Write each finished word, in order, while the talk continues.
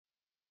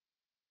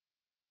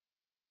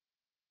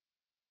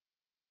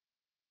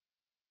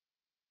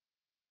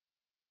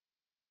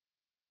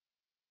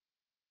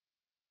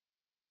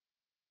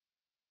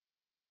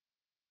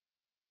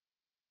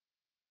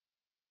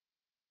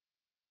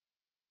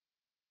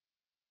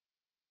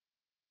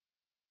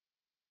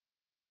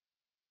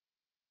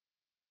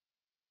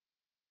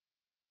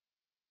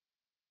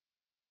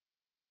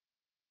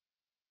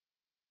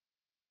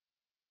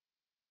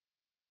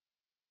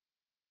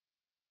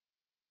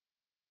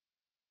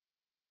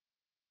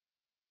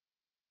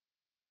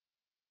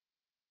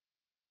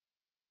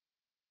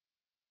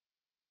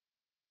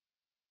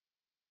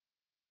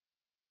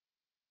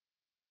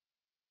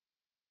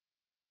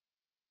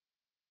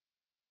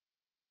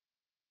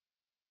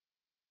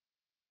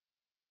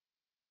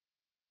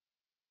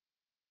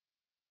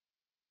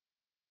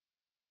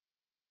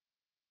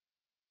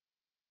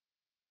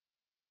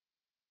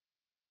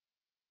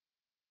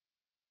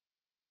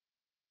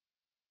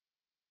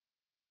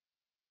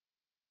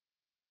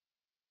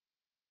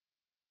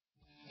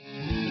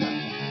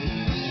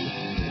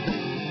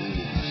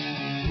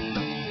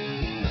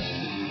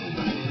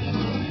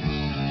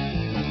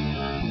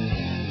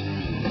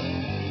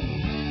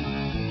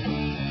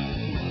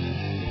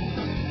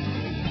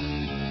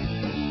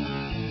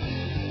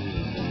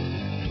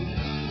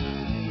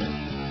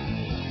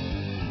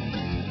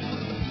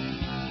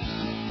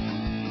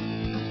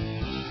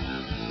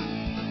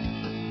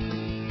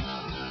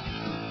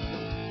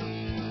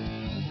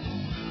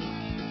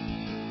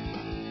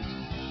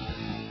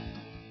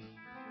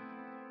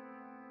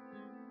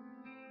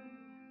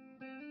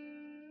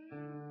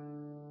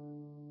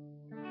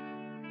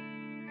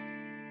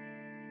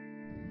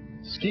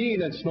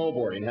Skiing and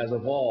snowboarding has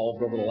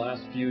evolved over the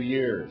last few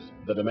years.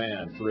 The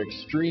demand for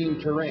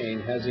extreme terrain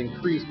has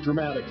increased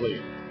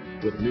dramatically.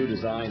 With new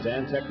designs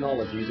and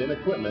technologies in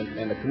equipment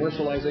and the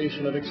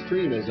commercialization of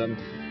extremism,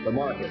 the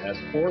market has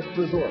forced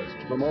resorts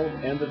to promote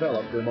and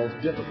develop their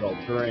most difficult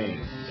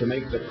terrain. To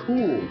make the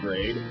cool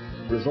grade,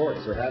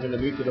 resorts are having to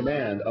meet the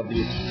demand of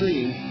the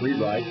extreme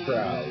freeride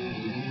crowd.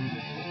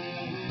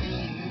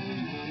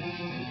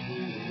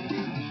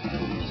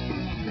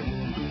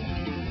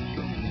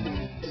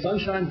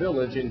 Sunshine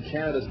Village in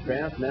Canada's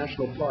Banff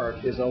National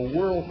Park is a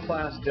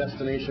world-class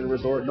destination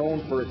resort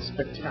known for its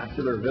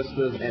spectacular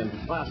vistas and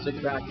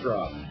classic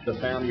backdrop. The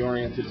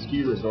family-oriented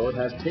ski resort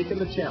has taken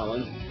the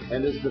challenge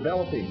and is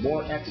developing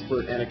more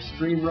expert and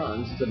extreme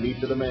runs to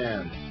meet the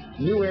demand.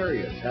 New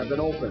areas have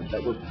been opened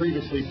that were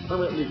previously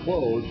permanently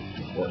closed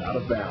or out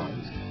of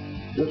bounds.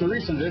 With the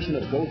recent addition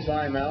of Goat's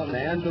Eye Mountain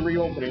and the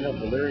reopening of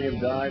Delirium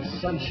Dive,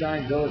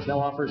 Sunshine Village now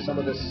offers some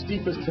of the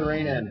steepest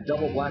terrain and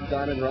double black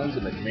diamond runs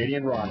in the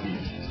Canadian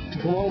Rockies. To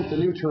promote the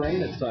new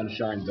terrain at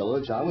Sunshine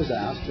Village, I was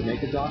asked to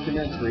make a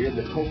documentary of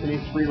the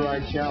Kokanee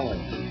Freeride Challenge.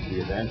 The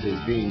event is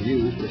being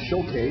used to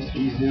showcase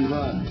these new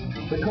runs.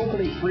 The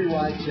Kokanee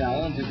Freeride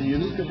Challenge is a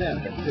unique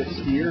event that pits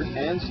skiers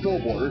and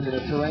snowboarders in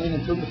a terrain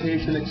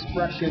interpretation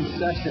expression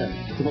session.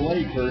 To the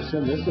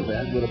layperson, this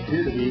event would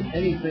appear to be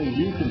anything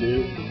you can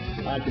do,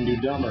 I can do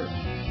dumber.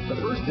 The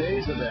first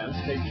day's events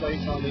take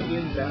place on the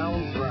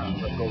inbound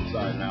round of Goat's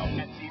Eye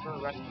Mountain.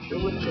 It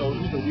was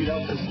chosen to weed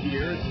out the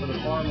skiers for the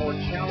far more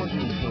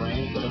challenging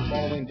terrain for the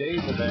following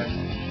day's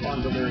event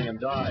on Delirium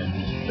Dive.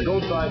 The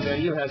Goat's Eye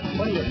venue has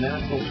plenty of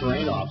natural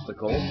terrain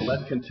obstacles to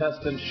let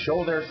contestants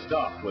show their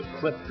stuff with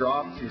cliff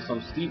drops and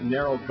some steep,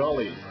 narrow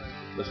gullies.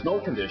 The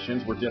snow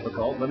conditions were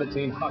difficult,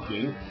 limiting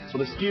hucking, so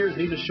the skiers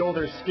need to show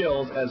their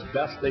skills as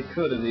best they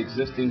could in the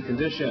existing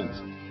conditions.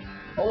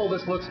 Although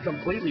this looks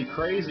completely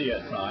crazy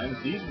at times,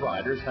 these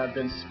riders have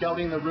been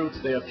scouting the routes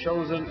they have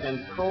chosen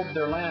and probed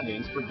their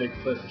landings for big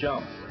cliff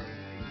jumps.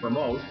 For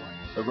most,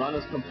 the run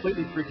is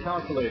completely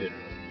pre-calculated.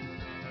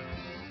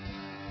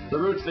 The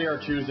routes they are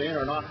choosing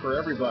are not for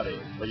everybody,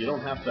 but you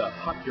don't have to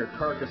huck your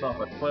carcass off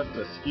a cliff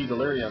to ski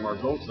Delirium or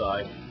Goat's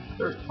Eye.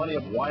 There's plenty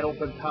of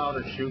wide-open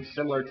powder chutes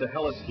similar to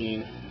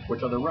heli-skiing,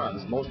 which are the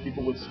runs most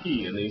people would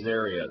ski in these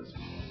areas.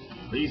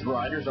 These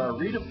riders are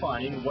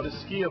redefining what is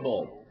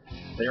skiable.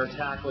 They are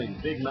tackling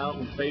big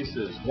mountain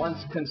faces, once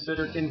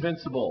considered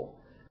invincible.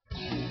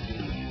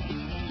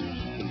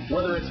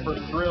 Whether it's for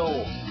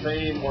thrills,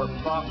 fame, or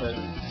profit,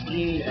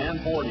 skiing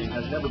and boarding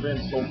has never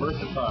been so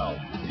versatile.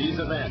 These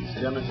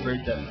events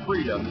demonstrate that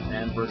freedom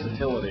and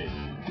versatility.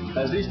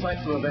 As these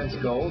types of events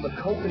go, the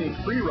Kokanee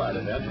Freeride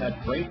Event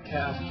had great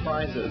cash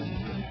prizes.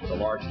 With a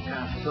large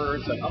cash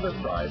purse and other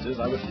prizes,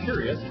 I was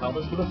curious how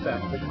this would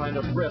affect the kind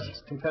of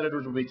risks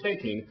competitors would be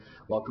taking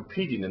while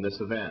competing in this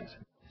event.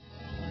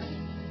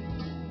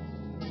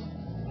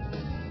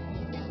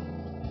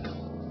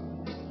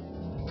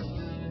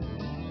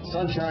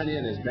 Sunshine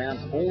Inn is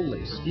Banff's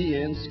only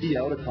ski-in,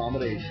 ski-out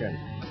accommodation.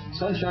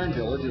 Sunshine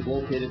Village is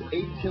located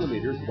 8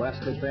 kilometers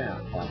west of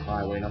Banff on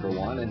Highway No.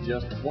 1 and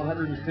just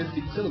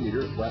 150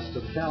 kilometers west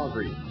of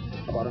Calgary,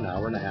 about an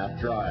hour-and-a-half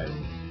drive.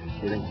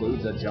 It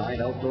includes a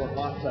giant outdoor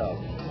hot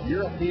tub,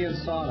 European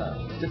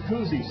sauna,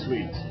 jacuzzi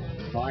suites,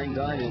 fine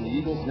dining in the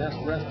Eagle's Nest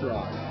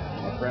restaurant,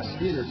 a fresh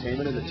ski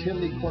entertainment in the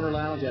Chimney Corner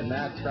Lounge and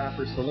Mad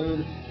Trapper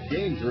Saloon,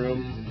 games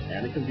room,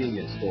 and a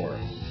convenience store.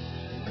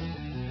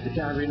 The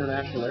Calgary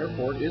International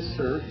Airport is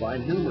served by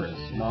numerous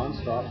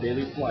non-stop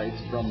daily flights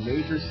from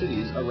major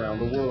cities around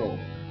the world.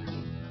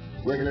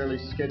 Regularly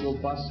scheduled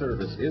bus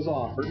service is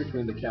offered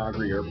between the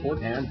Calgary Airport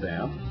and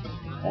Banff.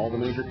 All the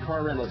major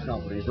car rental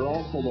companies are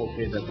also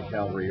located at the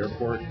Calgary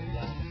Airport.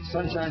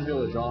 Sunshine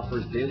Village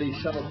offers daily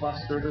shuttle bus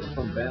service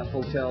from Banff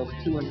hotels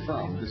to and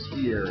from the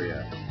ski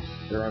area.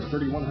 There are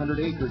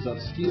 3,100 acres of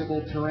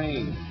skiable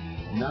terrain,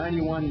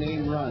 91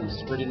 named runs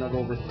spreading out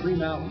over 3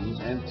 mountains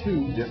and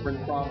 2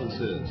 different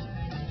provinces.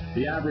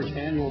 The average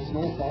annual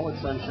snowfall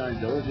at Sunshine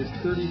Village is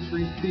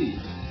 33 feet.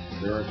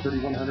 There are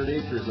 3,100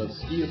 acres of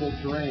skiable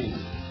terrain,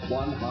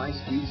 1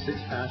 high-speed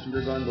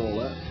 6-passenger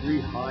gondola,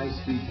 3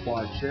 high-speed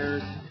quad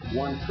chairs,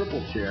 1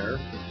 triple chair,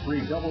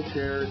 3 double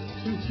chairs,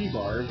 2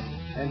 T-bars,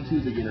 and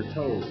 2 beginner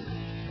tows.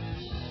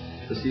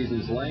 The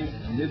season's length,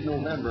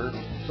 mid-November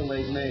to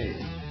late May.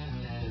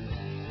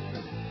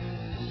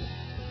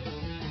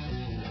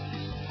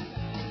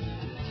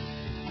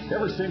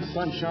 Ever since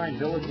Sunshine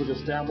Village was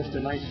established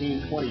in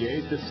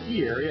 1928, the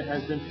ski area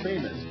has been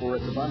famous for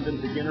its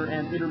abundant beginner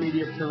and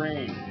intermediate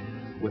terrain.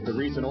 With the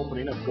recent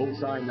opening of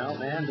Goat's Eye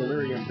Mountain and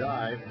Delirium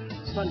Dive,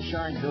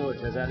 Sunshine Village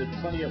has added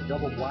plenty of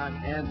double black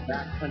and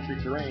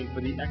backcountry terrain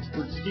for the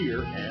expert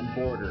skier and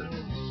boarder.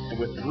 And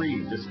with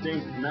 3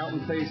 distinct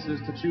mountain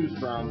faces to choose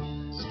from,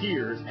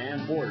 skiers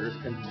and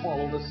boarders can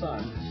follow the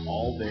sun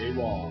all day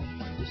long.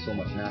 With so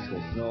much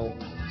natural snow,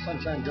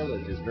 Sunshine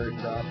Village is very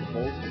proud to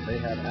boast that they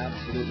have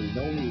absolutely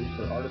no need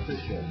for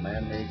artificial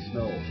man-made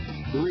snow.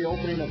 The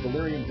reopening of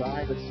Delirium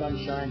Dive at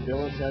Sunshine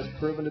Village has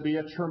proven to be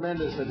a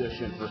tremendous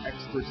addition for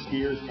expert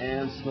skiers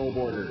and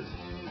snowboarders.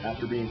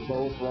 After being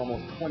closed for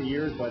almost 20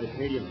 years by the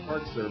Canadian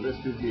Park Service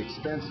due to the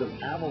expense of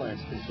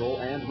avalanche control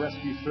and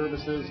rescue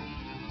services,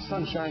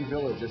 Sunshine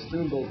Village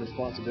assumed those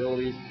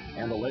responsibilities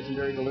and the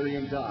legendary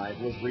Delirium Dive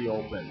was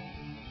reopened.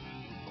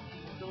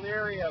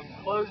 Delirium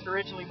closed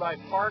originally by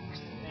Parks,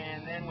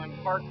 and then when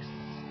Parks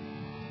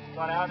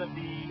got out of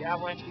the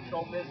avalanche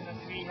control business,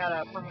 we had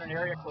a permanent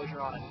area closure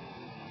on it.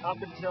 Up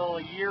until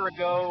a year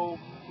ago,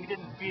 we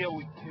didn't feel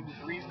it was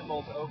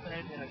reasonable to open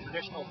it in a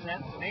traditional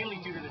sense, mainly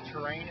due to the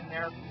terrain in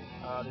there.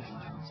 There's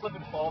slip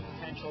and fall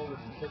potential with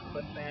some big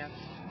cliff fans.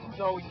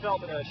 So we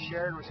felt that a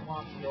shared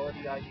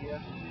responsibility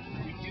idea.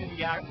 We do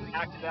the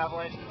active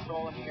avalanche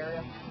control in the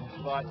area,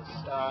 but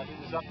it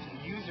was up to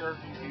the user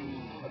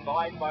to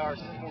abide by our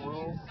simple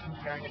rules,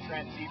 carrying a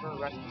transceiver,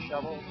 rescue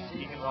shovel,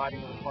 skiing and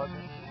riding with a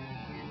partner.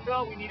 We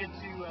felt we needed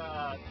to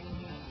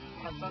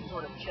have some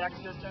sort of check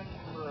system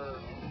for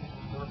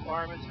the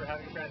requirements for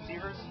having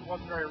transceivers. It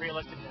wasn't very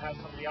realistic to have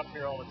somebody up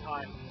here all the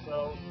time.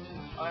 So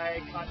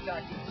I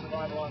contacted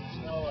Survival on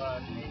Snow, a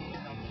Canadian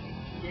company,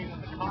 gave them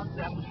the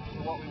concept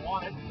for what we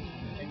wanted,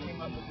 and came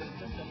up with this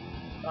system.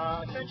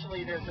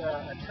 Essentially, there's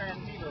a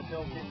transceiver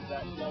built into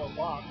that yellow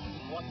box.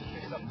 Once it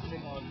picks up the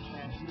signal of the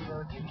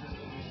transceiver, it just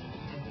releases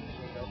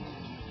the data.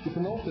 To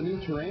promote the new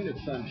terrain at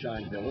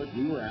Sunshine Village,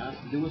 we were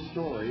asked to do a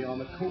story on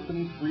the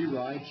Delirium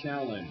Freeride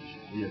Challenge.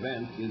 The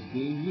event is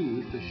being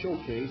used to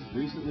showcase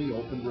recently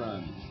opened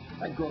runs.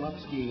 I'd grown up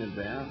skiing in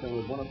Banff and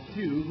was one of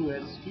few who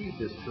had skied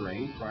this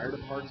terrain prior to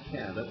Parks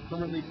Canada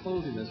permanently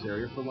closing this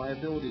area for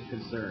liability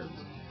concerns.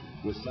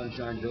 With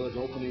Sunshine Village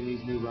opening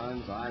these new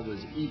runs, I was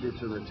eager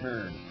to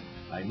return.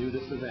 I knew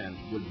this event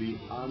would be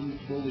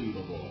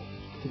unbelievable.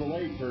 To the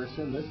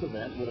layperson, this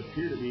event would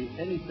appear to be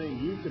anything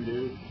you can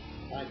do,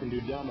 I can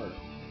do dumber.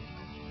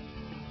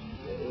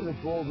 It was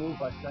a bold move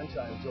by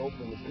Sunshine to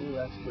open this new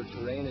expert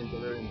terrain in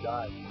Delirium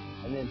Dive,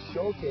 and then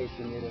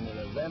showcasing it in an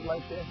event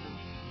like this.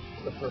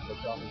 It's the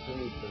perfect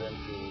opportunity for them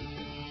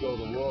to show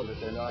the world that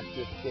they're not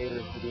just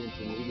catering to the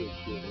intermediate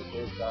skiers, that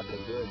they've got the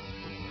goods.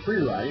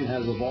 Freeriding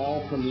has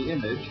evolved from the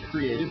image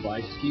created by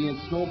ski and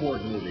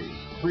snowboard movies.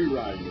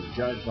 Freeriding is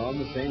judged on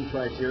the same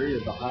criteria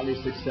as the highly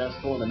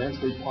successful and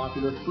immensely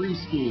popular free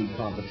skiing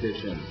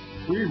competitions.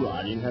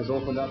 Freeriding has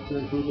opened up to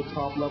include the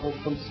top levels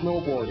from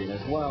snowboarding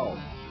as well.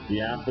 The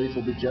athletes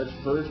will be judged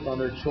first on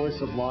their choice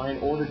of line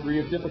or degree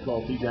of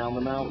difficulty down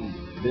the mountain.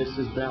 This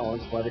is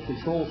balanced by the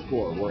control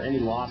score, where any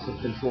loss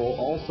of control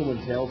also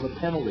entails a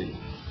penalty.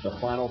 The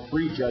final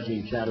three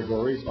judging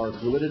categories are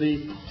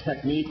fluidity,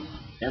 technique,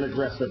 and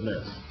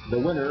aggressiveness. The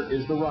winner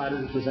is the rider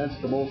who presents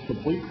the most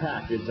complete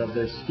package of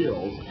their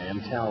skills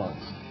and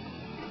talents.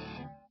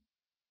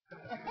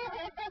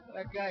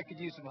 That guy could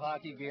use some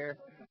hockey gear.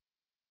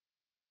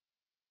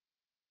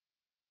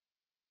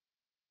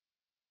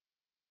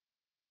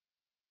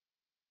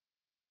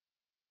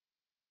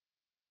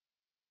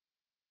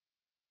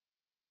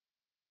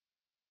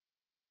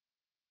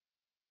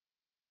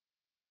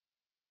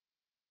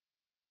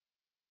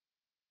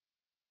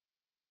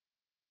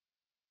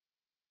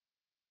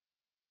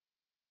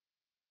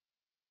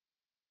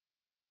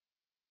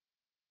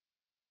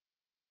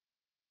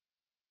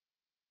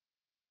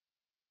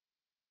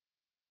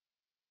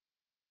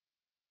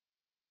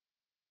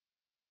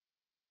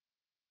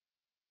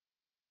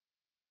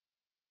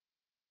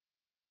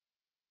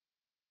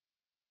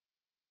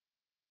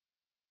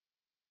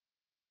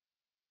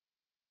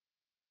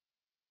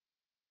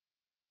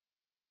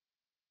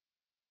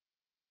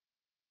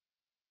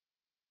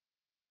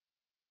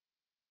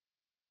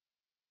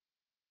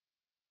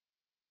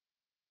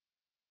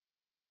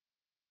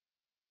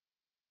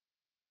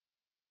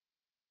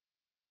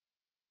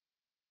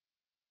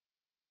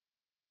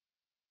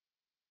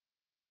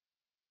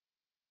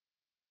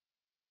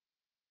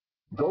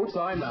 Goat's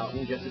Eye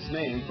Mountain gets its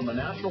name from a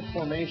natural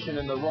formation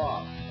in the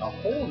rock, a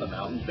hole in the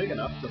mountain big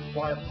enough to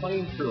fly a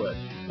plane through it.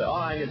 The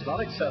eye is not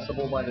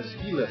accessible by the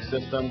ski lift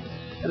system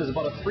and is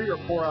about a 3 or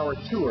 4 hour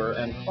tour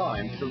and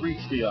climb to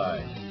reach the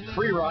eye.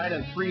 Freeride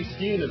and free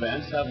skiing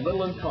events have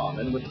little in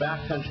common with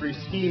backcountry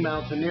ski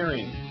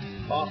mountaineering.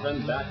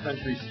 Often,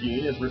 backcountry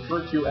skiing is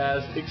referred to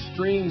as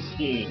extreme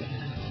skiing,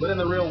 but in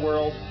the real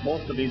world,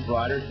 most of these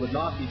riders would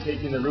not be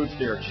taking the routes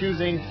they are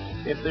choosing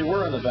if they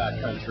were in the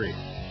backcountry.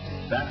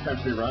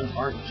 Backcountry runs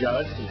aren't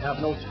judged and have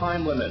no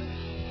time limit.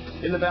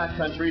 In the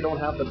backcountry, you don't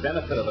have the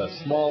benefit of a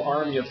small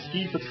army of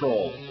ski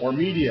patrol or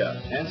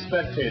media and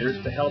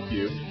spectators to help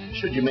you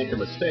should you make a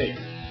mistake.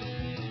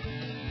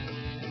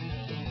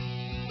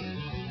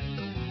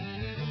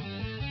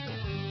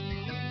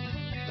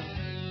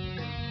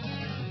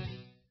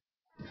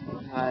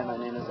 Hi, my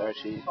name is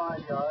Archie. 5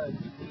 yards.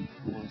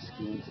 I'm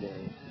skiing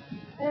today.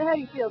 And how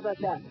do you feel about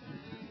that?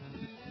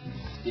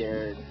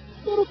 Scared.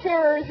 A little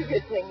terror is a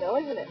good thing, though,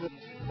 isn't it?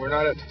 We're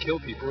not out to kill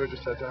people, we're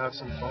just out to have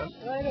some fun.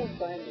 I don't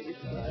find it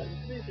fun.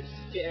 This is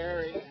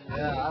scary.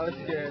 Yeah, I was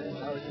scared.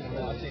 I was just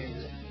watching.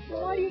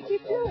 Well, why do you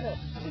keep doing it?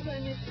 Because I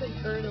need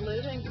to earn a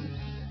living.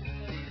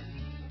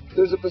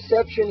 There's a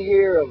perception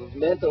here of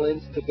mental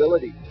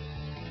instability,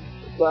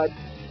 but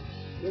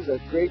there's a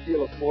great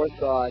deal of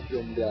forethought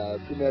and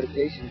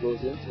premeditation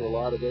goes into a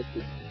lot of it.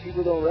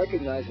 people don't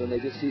recognize when they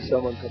just see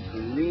someone come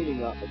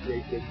careening off a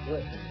great big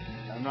cliff.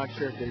 I'm not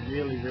sure if they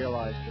really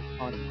realize the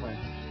consequence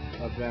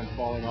of them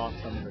falling off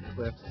some of the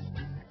cliffs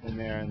in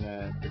there, and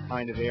the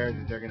kind of air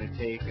that they're going to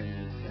take,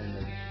 and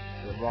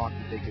the rock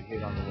that they could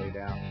hit on the way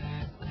down.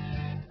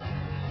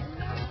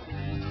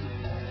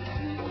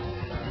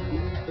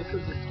 This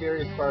is the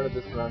scariest part of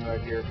this run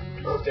right here.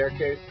 The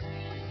staircase.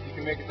 You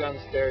can make it down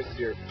the stairs,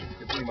 you're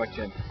pretty much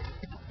in.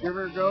 Give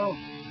her a go.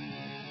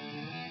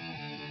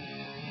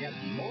 Get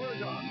more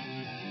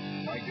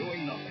done by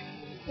doing nothing.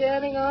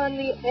 Standing on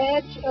the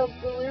edge of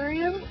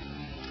Delirium.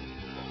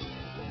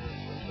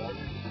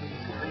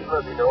 Please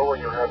let me know when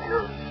you have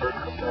your first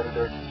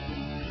competitor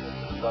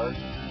start.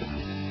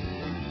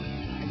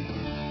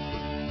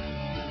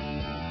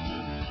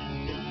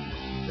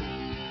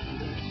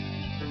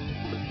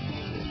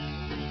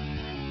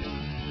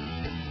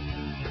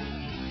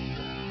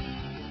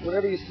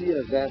 Whenever you see an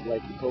event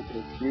like the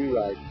Delirium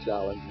Freeride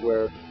Challenge,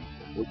 where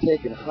we're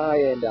taking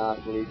high-end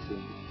athletes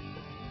and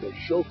they're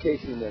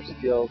showcasing their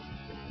skills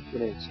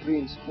in an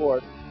extreme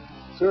sport,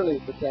 certainly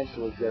the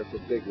potential is there for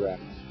big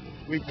wrecks.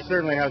 We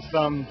certainly have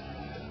some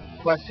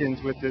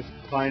questions with this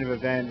kind of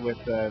event, with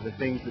the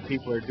things that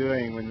people are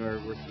doing when we're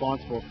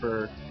responsible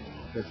for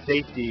the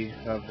safety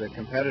of the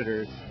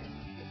competitors.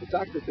 The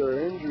fact that there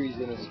are injuries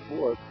in a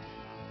sport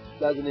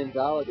doesn't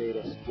invalidate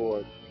a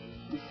sport.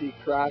 We see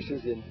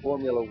crashes in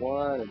Formula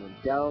One and in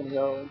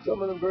downhill, and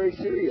some of them very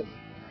serious.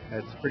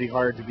 It's pretty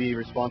hard to be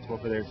responsible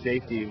for their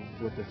safety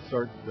with the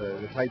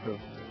type of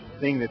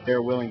thing that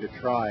they're willing to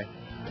try.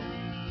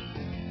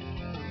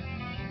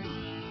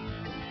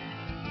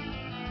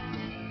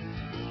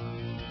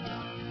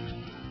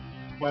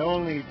 My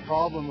only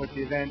problem with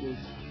the event is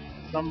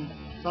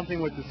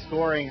something with the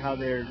scoring, how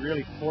they're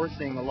really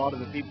forcing a lot of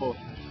the people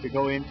to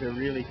go into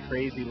really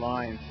crazy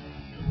lines.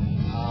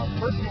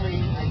 Personally,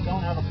 I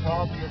don't have a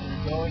problem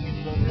with going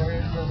into those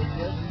areas where they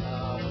did.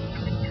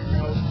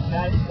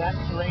 That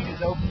terrain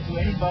is open to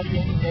anybody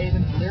any day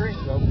that Delirium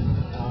is open,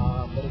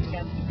 but it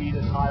tends to be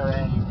this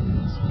higher-end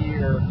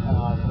skier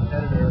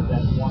competitor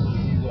that wants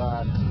to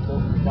go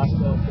for the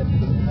gusto and get to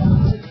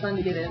the It's fun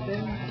to get out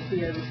there,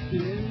 see other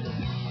skiers,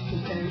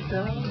 compare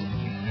yourself,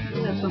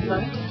 have some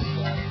fun.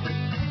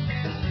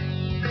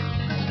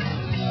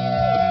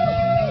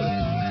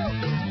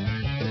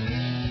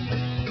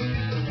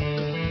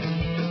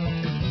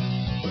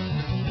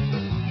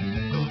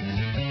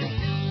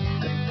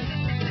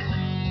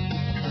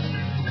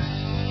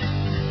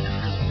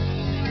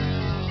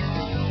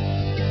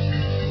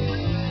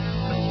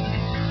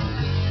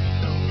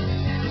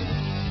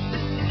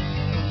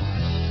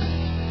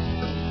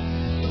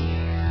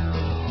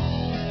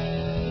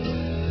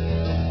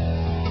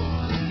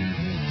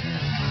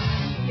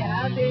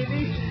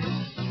 Baby.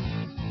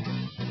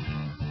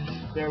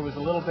 There was a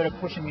little bit of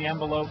pushing the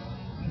envelope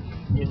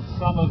in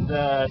some of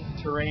the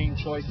terrain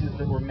choices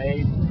that were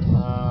made.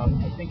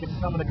 I think if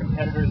some of the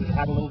competitors had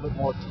had a little bit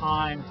more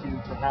time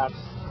to perhaps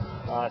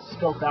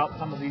scope out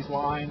some of these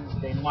lines,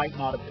 they might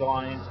not have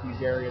gone into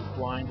these areas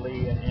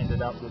blindly and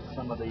ended up with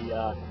some of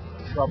the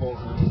troubles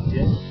that they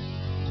did.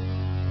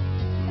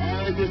 All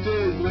I can do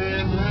is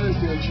Lance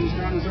Madison. She's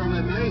got us on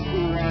that nice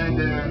little line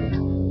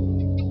there.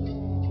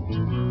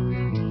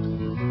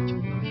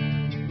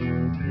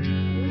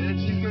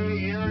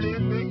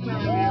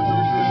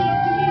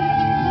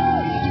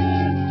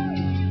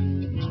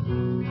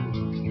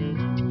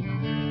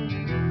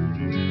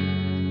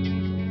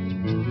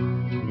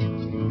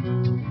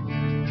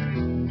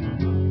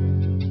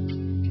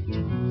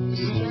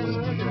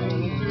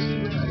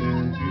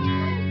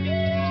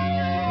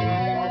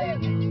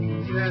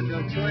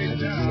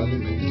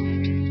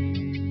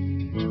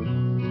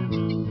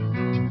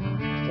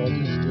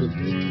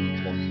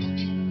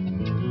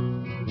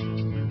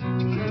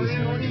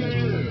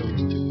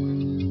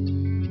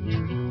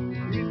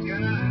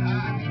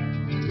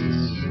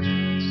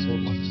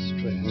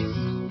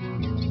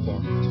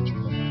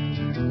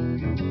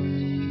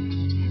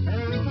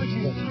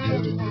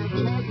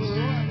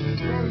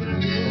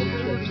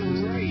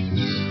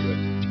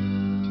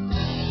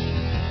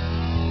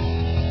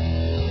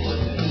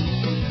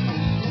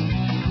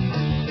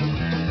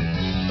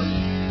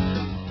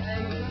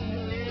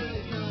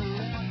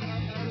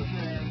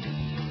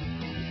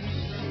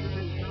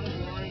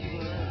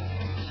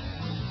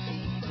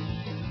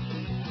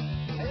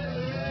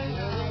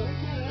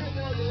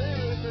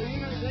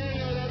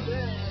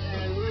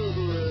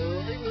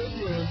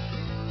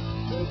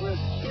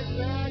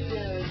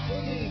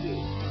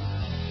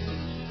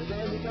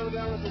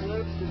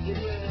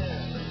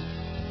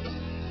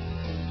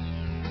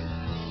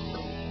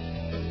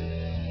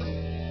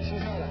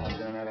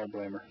 I don't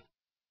blame her.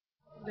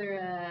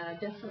 They're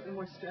definitely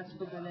more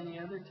stressful than any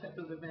other type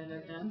of event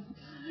I've done.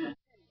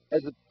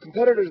 As the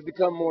competitors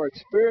become more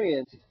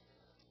experienced,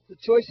 the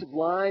choice of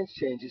lines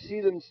change. You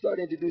see them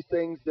starting to do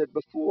things that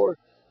before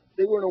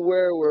they weren't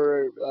aware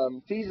were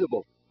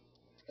feasible.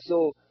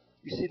 So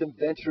you see them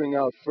venturing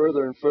out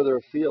further and further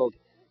afield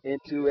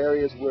into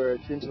areas where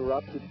it's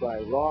interrupted by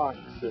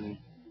rocks, and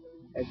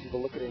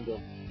people look at it and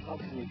go, how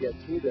can you get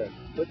through there?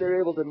 But they're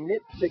able to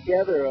knit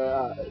together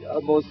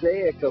a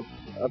mosaic of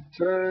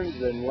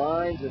turns and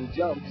lines and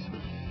jumps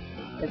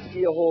and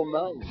ski a whole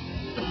mountain.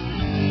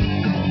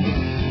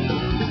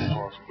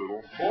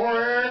 Hospital.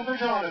 Forward for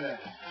Jonathan.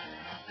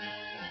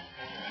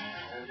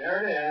 And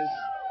there it is.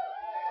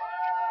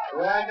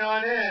 Right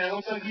on in. It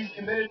looks like he's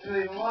committed to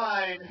the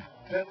line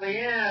that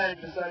Leanne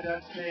decided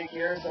not to take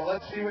here. So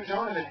let's see what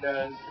Jonathan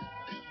does.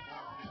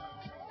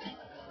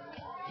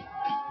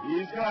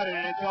 He's got it.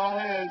 It's all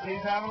his.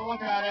 He's having a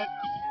look at it.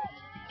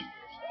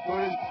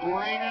 Put his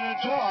brain in a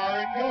jar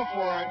and go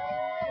for it.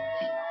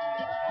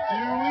 2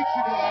 weeks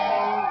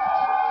ago,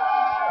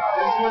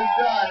 this was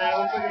done. And it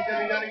looks like it's going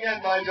to be done again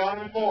by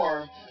Jonathan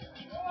Moore.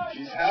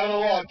 He's having a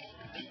look.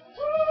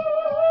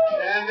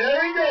 And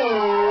there he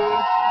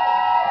goes.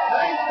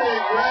 Nice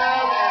big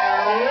grab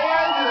and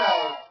rides it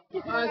out.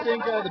 I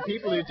think the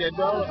people who did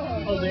well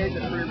obeyed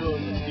the 3 rules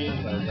of skiing.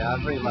 Yeah,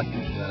 I'm pretty lucky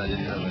that I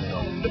didn't hurt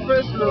myself. The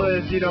first rule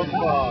is you don't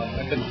fall.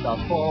 I couldn't stop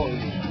falling.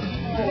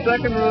 The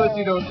second rule is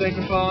you don't think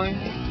of falling.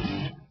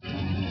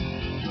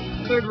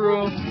 Third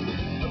rule,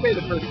 obey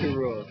the first 2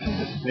 rules.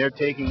 They're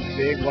taking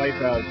big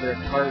wipeouts. They're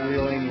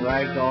cartwheeling,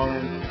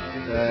 ragdolling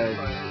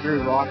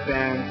through rock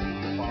bands,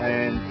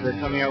 and they're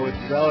coming out with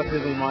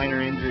relatively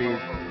minor injuries.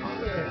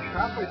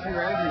 Halfway through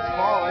Andrew's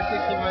fall, I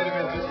think he might have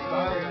been just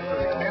styling for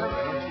the camera,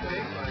 don't you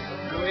think?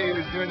 The way he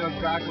was doing those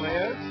back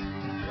layouts.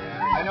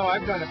 I know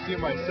I've done a few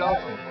myself.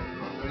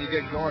 When you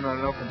get going on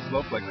an open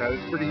slope like that,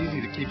 it's pretty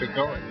easy to keep it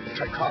going. I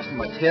tried crossing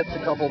my tips,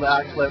 a couple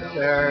back flips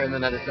there, and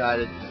then I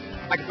decided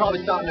I could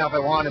probably stop now if I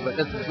wanted, but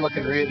this is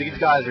looking real. These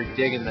guys are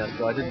digging this,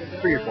 so I did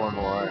 3 or 4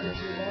 more.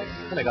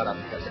 Then I got up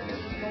and kept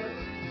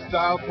it.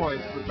 Style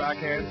points for back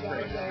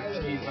handspring.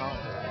 Cheese on.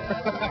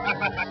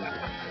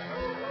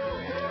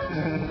 I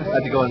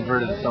had to go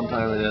inverted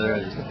sometime or the other.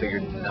 I just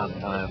figured now's the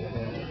time.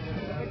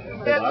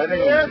 I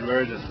think you should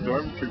wear the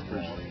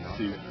stormtrooper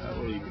suit. That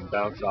way you can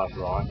bounce off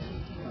rocks.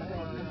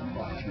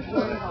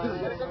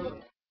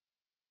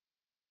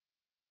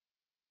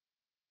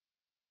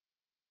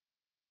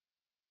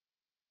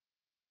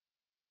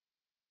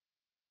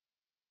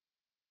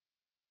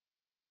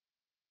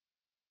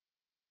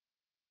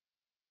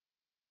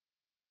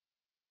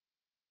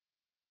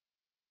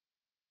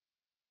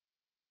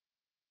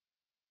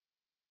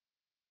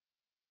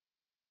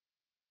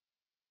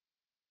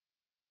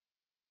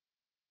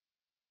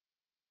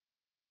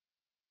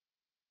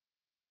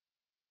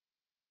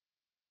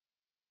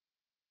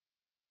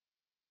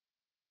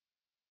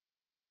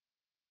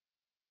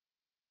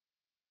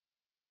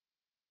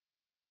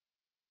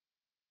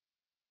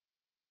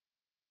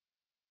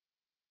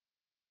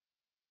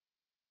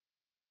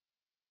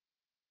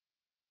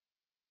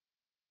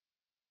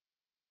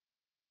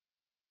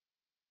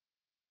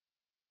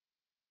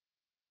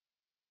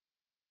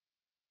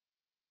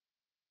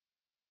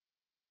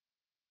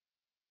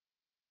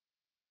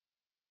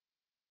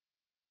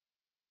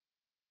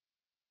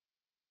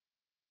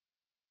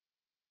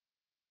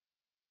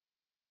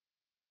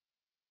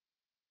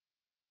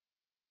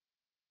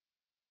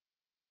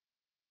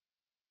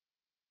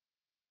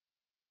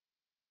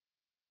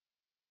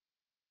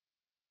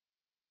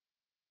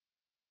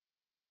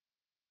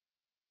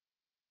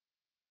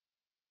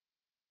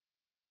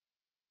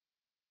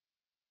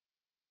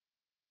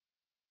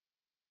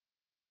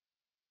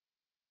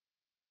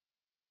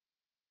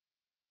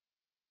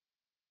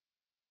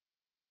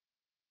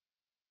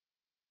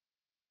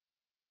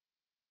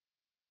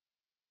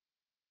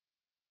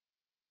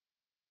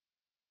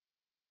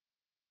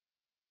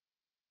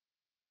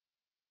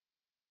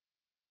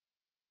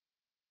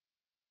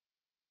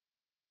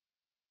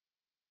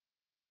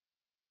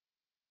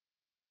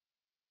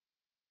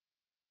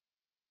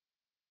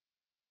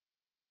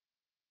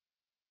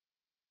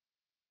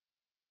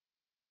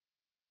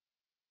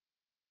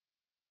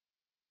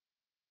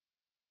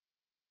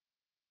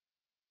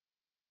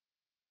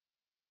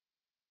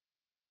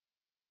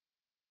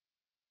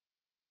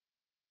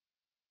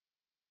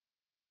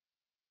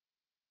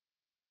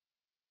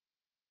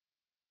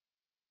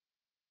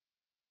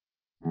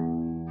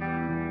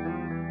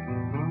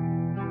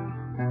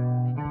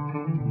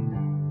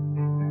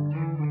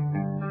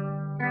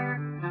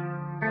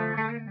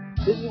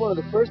 This is one of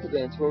the first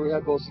events where we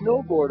had both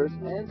snowboarders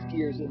and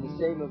skiers in the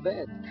same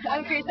event.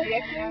 I'm Christy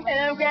Dixon.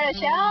 And I'm Greta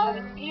Shell. I'm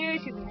a skier,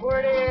 she's a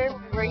boarder.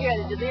 We're here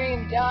at the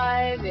Delirium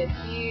Dive. It's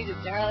huge,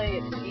 it's gnarly,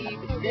 it's steep,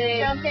 it's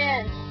big. Jump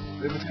in.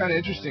 It was kind of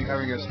interesting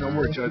having a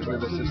snowboard judge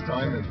with us this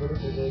time,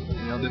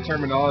 and the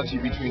terminology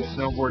between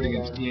snowboarding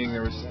and skiing,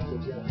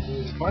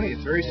 it's funny,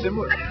 it's very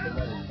similar.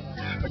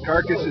 A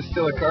carcass is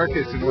still a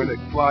carcass, and when it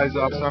flies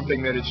off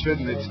something that it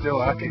shouldn't, it's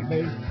still acting.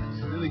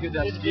 It's really good to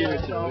have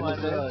skiers.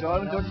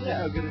 John, don't you know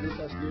how good it is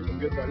to have skiers? I'm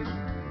good, buddy.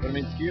 But I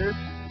mean, skiers,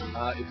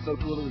 it's so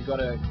cool that we've got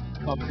a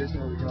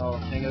competition where we can all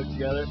hang out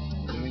together.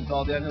 I mean, it's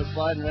all downhill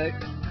sliding, right?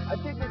 I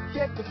think we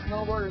kick the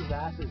snowboarders'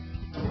 asses.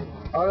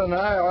 I don't know,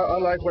 I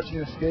like watching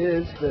the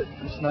skiers, but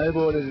the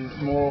snowboarders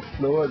is more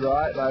fluid,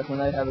 right? Like when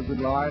they have a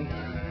good line,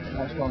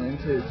 more strong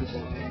into it, just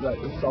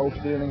like the soul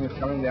feeling of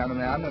coming down a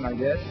mountain, I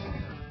guess.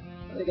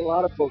 I think a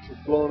lot of folks were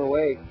blown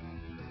away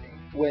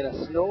when a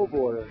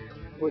snowboarder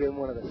put in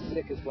one of the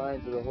sickest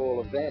lines of the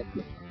whole event.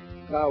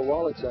 Kyle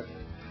Wallachuk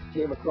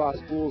came across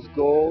Fool's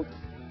Gold,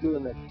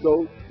 doing the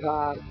goat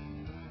path,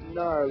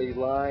 gnarly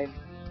line,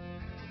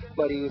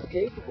 but he was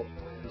capable.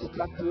 He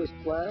stuck to his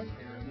plan,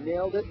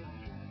 nailed it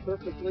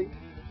perfectly,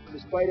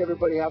 despite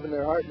everybody having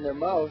their heart in their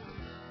mouth.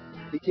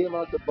 He came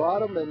out the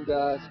bottom and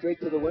straight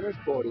to the winner's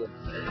podium.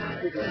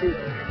 Good to see.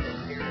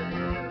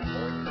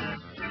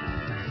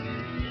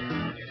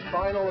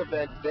 Final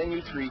event,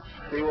 venue 3,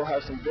 they will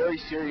have some very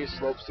serious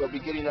slopes. They'll be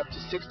getting up to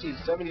 60 to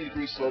 70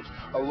 degree slopes,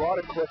 a lot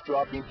of cliff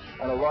dropping,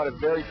 and a lot of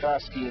very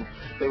fast skiing.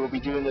 They will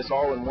be doing this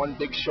all in one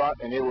big shot,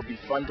 and it will be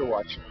fun to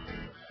watch.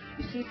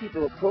 You see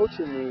people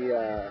approaching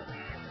the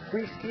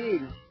free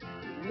skiing,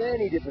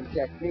 many different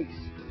techniques.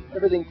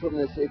 Everything from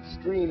this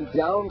extreme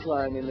down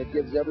climbing that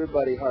gives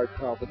everybody heart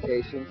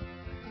palpitations,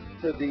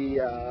 to the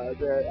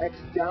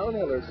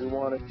ex-downhillers who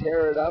want to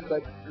tear it up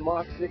at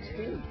Mach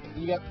 16.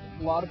 You get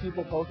a lot of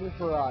people poking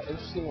for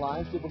interesting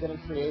lines, people getting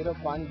creative,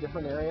 finding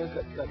different areas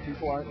that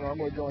people aren't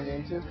normally going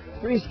into.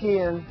 Free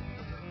skiing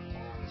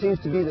seems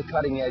to be the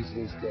cutting edge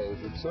these days.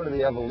 It's sort of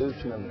the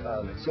evolution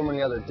of so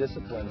many other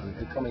disciplines, and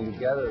the coming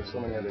together of so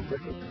many other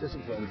different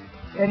disciplines.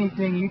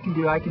 Anything you can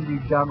do, I can do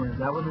dumber. Is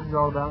that what this is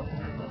all about?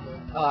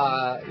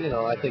 You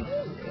know, I think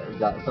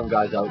some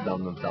guys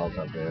outdumb themselves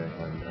out there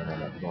and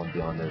end up going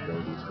beyond their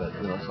abilities, but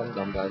you know, some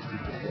dumb guys do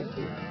this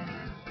too.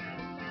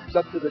 It's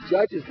up to the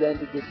judges then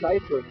to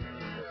decipher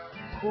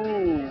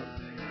who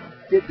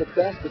did the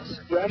best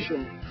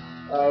expression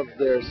of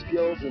their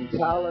skills and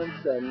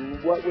talents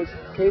and what was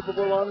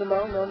capable on the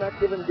mountain on that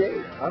given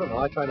day. I don't know,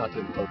 I try not to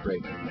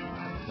incorporate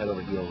head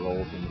over heel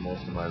rolls into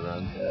most of my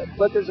runs.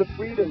 But there's a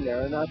freedom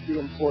there, and that's the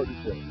important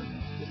thing.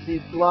 You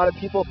see a lot of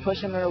people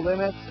pushing their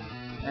limits,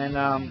 and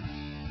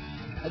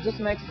it just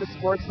makes the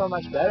sport so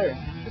much better.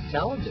 It's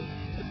challenging.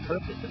 It's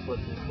perfect. It's what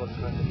it's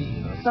meant to be.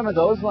 You know? Some of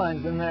those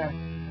lines in there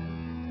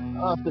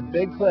off the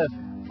big cliff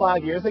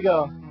 5 years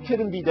ago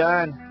couldn't be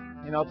done.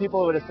 You know,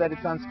 people would have said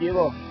it's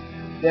unskiable.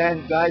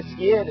 Then guys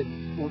ski it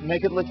and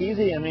make it look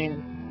easy. I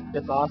mean,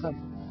 it's awesome.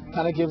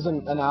 Kind of gives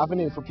an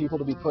avenue for people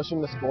to be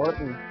pushing the sport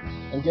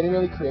and getting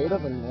really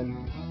creative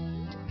and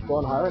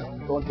going hard,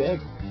 going big,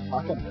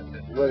 fucking.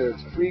 Whether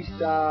it's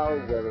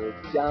freestyle, whether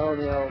it's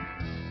downhill,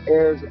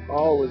 air's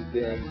always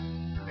been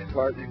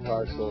part and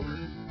parcel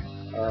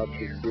of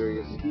the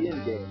serious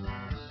skiing game.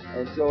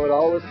 And so it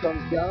always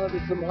comes down to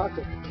some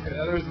hucking.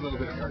 Yeah, there's a little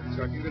bit of cart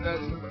sucking, but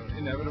that's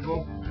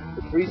inevitable.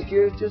 The free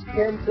skiers just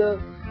tend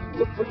to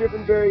look for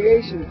different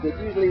variations that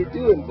usually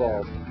do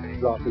involve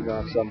dropping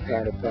off some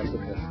kind of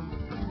precipice.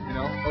 You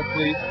know,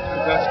 hopefully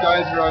the best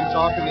guys are on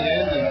top in the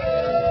end, and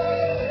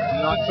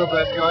the not so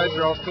best guys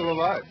are all still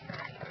alive.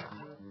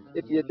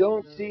 If you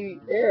don't see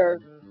air,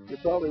 you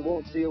probably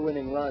won't see a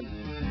winning run.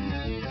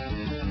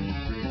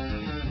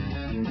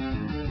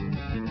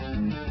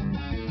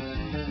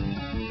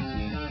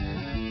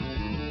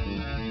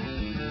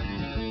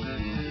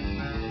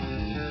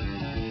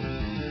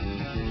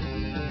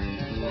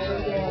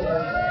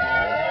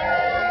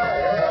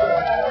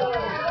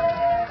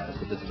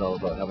 This is all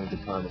about having a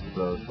good time with the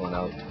bros, going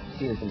out,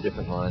 seeing some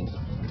different lines,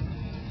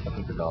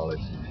 looking for dollars.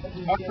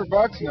 Huck for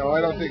bucks? No,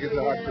 I don't think it's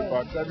a huck for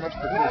bucks. I'd much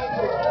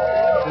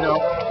prefer, you know,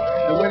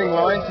 the winning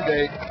line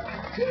today,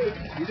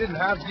 he didn't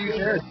have huge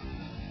hair.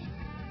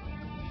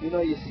 You know,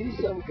 you see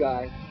some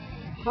guy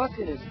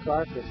hucking his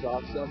carcass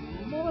off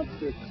some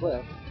monster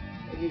cliff,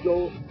 and you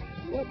go,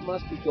 what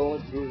must be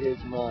going through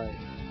his mind?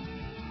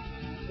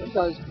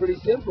 Sometimes it's pretty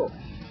simple.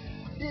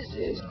 This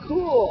is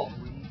cool.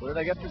 What did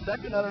I get for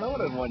second? I don't know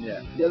what I've won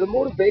yet. Yeah, the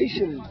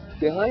motivation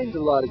behind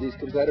a lot of these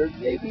competitors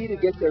may be to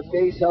get their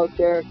face out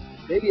there,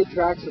 maybe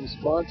attract some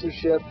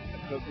sponsorship.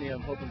 Took me,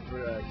 I'm hoping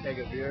for a keg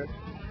of beer.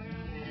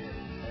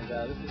 And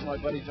this is my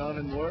buddy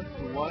Jonathan Moore,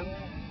 who won.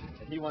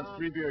 And he wants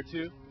free beer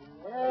too.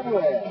 He's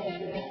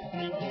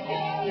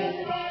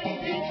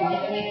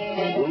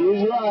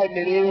riding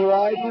it, he's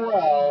riding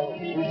well.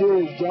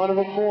 Here's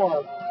Jonathan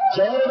Moore.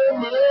 Jonathan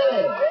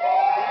Moore!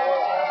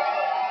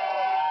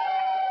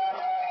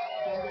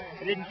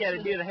 I didn't get to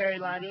do the hairy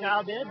line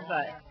Kyle did,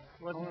 but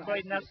wasn't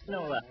quite enough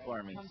snow left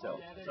for me, so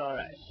it's all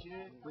right.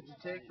 What'd you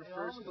take for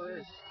first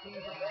place?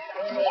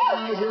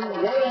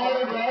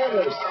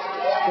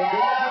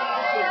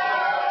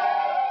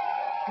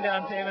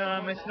 Down payment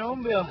on my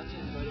snowmobile.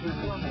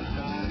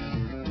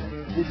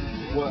 This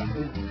is what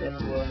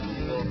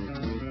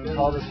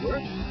all this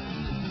work?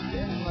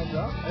 Yeah, my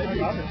job. I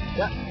love it.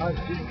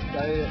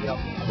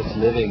 Yeah. It's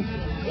living.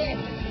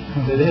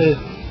 It is.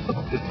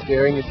 It's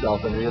scaring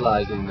yourself and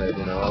realizing that,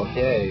 you know,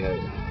 okay,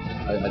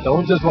 I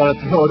don't just want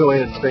to throw it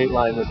away in a straight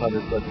line this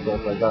 100-foot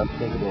cliff. I got to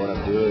think about what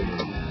I'm doing,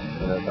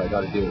 and if I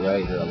got to do it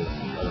right, or else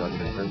I'm going to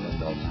hurt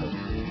myself. So.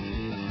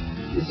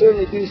 You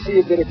certainly do see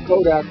a bit of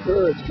Kodak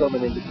courage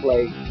coming into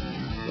play.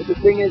 But the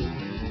thing is,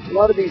 a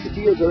lot of these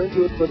skiers are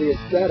into it for the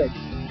aesthetic.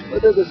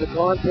 Whether there's a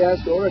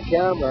contest or a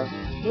camera,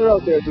 they're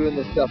out there doing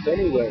this stuff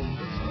anyway.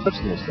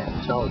 Pushing yourself,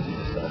 challenging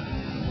yourself,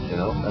 you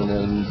know, and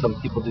then some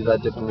people do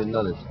that differently than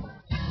others.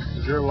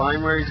 Is there a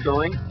line where he's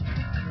going?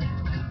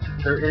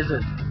 There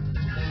isn't.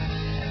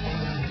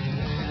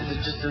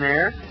 just an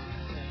air.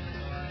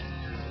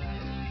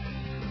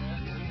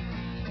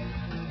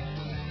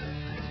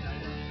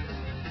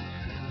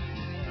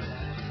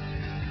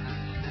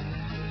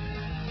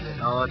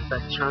 Oh, it's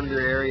that Chunder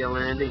area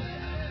landing.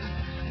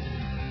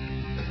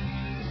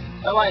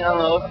 Oh, I don't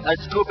know. I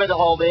scooped it the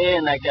whole day,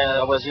 and like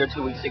I was here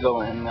 2 weeks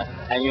ago, and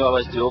I knew I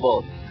was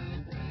doable.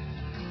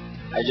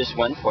 I just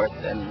went for it,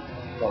 and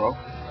you know,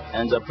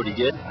 ends up pretty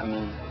good. I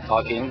mean,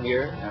 talking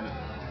here, and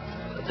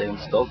I think I'm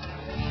stoked.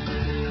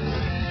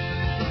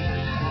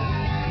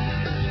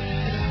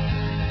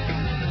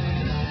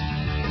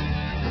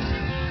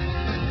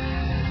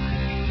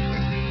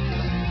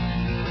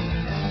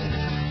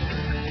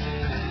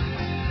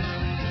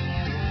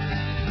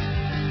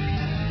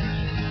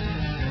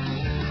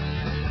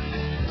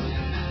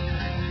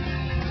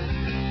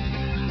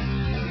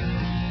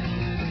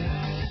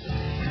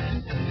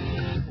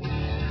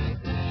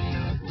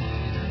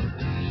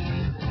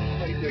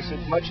 There's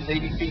as much as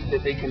 80 feet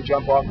that they can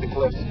jump off the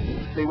cliffs.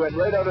 They went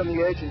right out on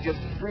the edge and just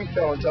free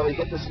fell until they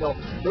hit the snow.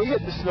 They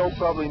hit the snow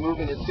probably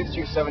moving at 60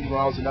 or 70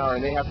 miles an hour,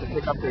 and they have to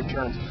pick up their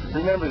turns.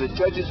 Remember, the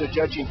judges are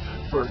judging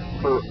for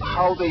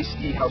how they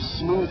ski, how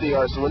smooth they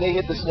are. So when they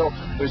hit the snow,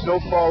 there's no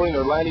falling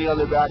or landing on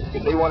their back.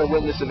 If they want to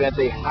win this event,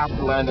 they have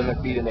to land on their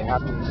feet, and they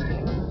have to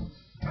ski.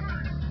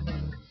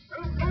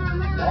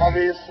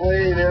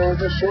 Obviously, there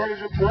was a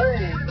shortage of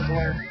planes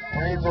when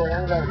planes were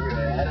handed out here.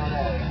 I don't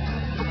know.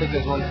 I think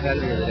there's one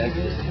competitor that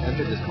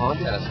entered this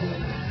contest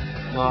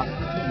not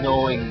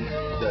knowing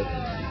that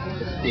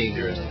it's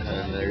dangerous,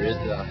 and there's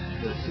a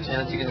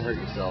chance you're going to hurt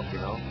yourself, you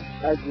know.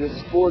 As the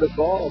sport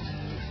evolves,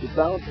 you're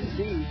bound to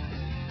see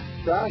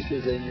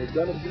crashes, and you're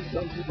going to see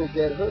some people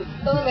get hurt.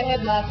 Still in my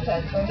head last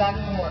time, so I'm back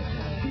from work.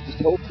 You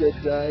just hope that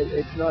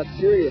it's not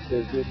serious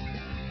as this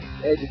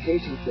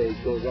education phase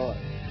goes on.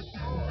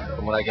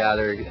 From what I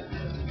gather,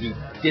 he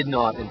did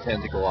not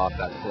intend to go off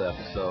that cliff,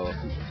 so...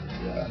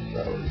 Yeah,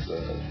 that was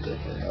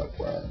definitely not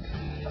planned.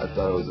 I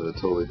thought it was at a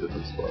totally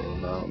different spot on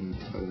the mountain.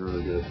 I didn't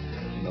really get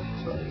enough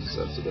time to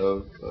suss it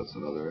out. That's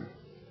another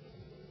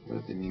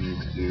thing you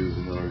need to do, to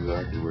know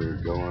exactly where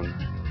you're going.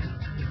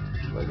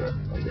 I got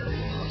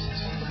lost.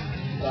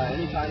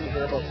 Anytime you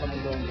hear about someone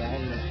going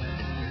down,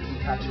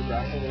 you catch your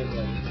breath a little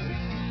bit.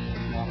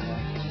 Not fun.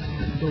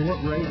 So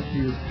what right to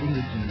your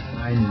fingers in the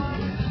time you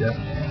think, Jeff?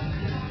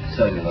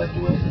 Setting it like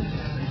the way.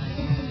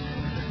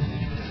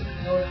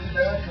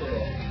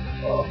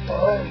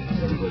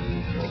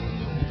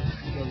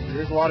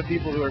 There's a lot of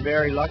people who are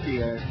very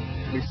lucky.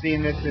 We've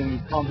seen this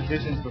in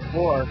competitions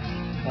before.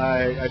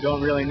 I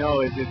don't really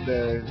know. Is it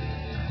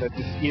that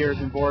the skiers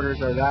and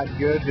boarders are that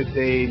good that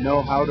they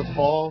know how to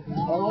fall?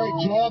 All right,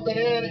 drop it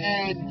in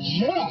and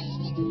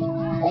just,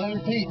 I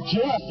repeat,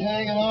 just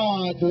hanging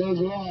on to those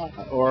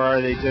rocks. Or are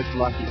they just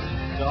lucky?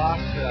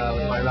 Josh,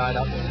 with my ride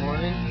up this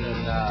morning,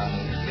 and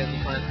he had the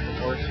plans for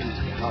horseshoes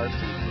and car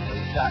seats.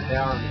 He sat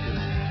down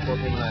because both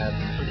him and I had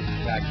some pretty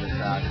spectacular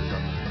crashes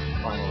on the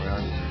final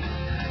round.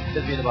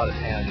 Should be in about a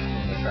 10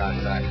 from the crash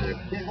factor.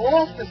 He's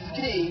lost the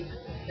ski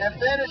and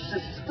managed to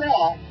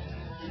stop.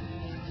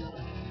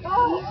 He's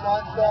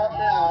not stopped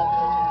now.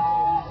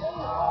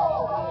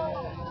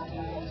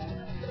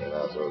 And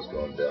as I was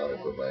going down, I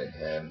put my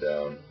hand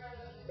down,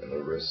 and the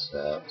wrist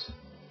snapped,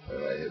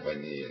 and I hit my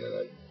knee, and then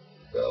I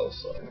fell.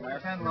 So.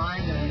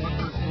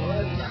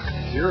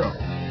 Zero.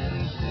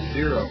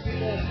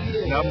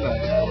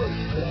 Numbnuts.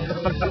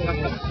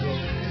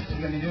 You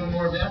gonna be doing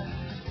more of that?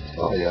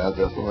 Oh yeah,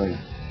 definitely.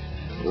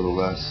 A little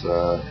less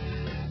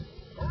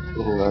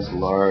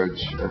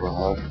large of a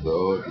huck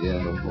though at the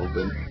end, I'm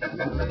hoping.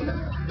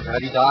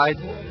 Had he died,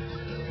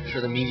 I'm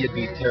sure the media would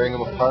be tearing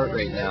him apart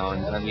right now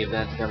and the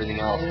events and everything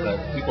else, but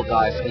people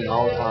die skiing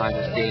all the time.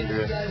 It's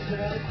dangerous.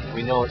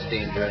 We know it's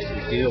dangerous.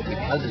 We do it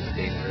because it's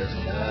dangerous.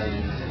 It's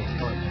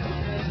fun.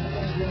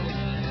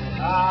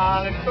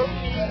 The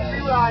Ski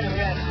Freeride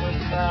Event was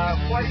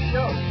quite a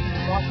show.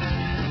 Lots of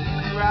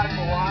pretty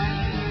radical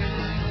lines,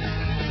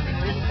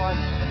 really fun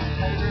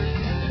competitors,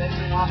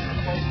 venturing off to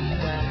places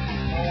that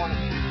no one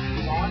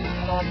has gone. We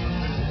saw some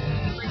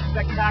pretty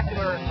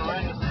spectacular and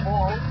horrendous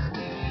falls.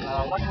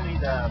 Luckily,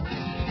 the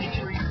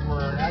injuries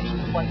were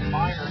actually quite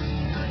minor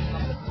during some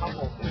of the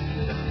tumbles that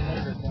the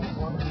competitors went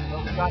for.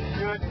 So we got a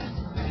good,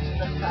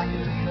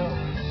 spectacular show.